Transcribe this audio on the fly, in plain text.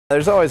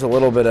There's always a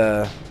little bit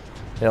of,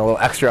 a little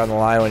extra on the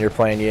line when you're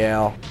playing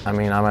Yale. I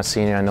mean, I'm a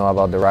senior. I know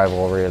about the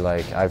rivalry.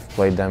 Like, I've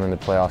played them in the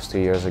playoffs 2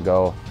 years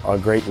ago. A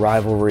great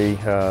rivalry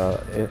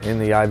in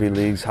the Ivy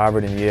Leagues,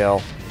 Harvard and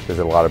Yale. There's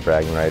a lot of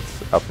bragging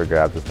rights up for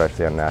grabs,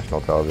 especially on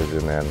national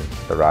television and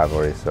the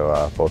rivalry.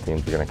 So both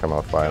teams are going to come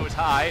out flying. Goes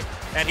high,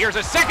 and here's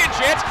a second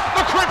chance.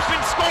 The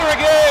Crimson score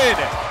again.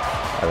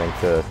 I think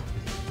to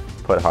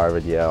put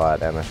Harvard-Yale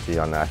at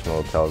MSG on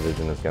national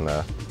television is going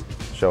to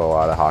show a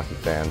lot of hockey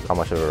fans how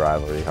much of a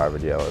rivalry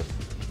Harvard-Yale is.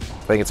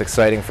 I think it's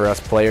exciting for us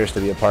players to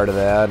be a part of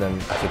that and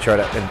to try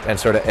to and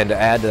to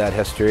add to that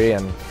history,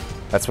 and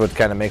that's what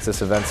kind of makes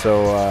this event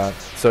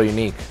so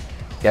unique.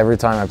 Every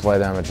time I play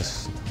them,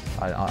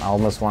 I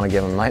almost want to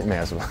give them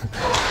nightmares.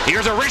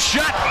 Here's a wrist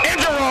shot, and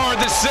Gerard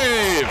the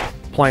save.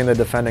 Playing the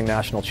defending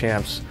national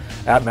champs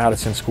at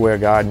Madison Square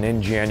Garden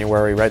in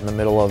January, right in the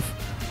middle of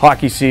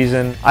hockey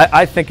season.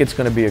 I think it's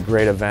going to be a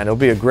great event. It'll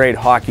be a great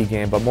hockey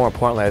game, but more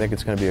importantly, I think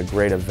it's going to be a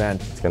great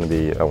event. It's going to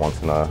be a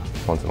once in a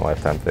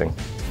lifetime thing.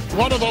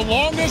 One of the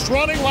longest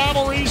running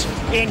rivalries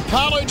in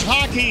college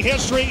hockey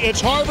history. It's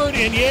Harvard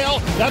and Yale.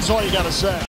 That's all you got to say.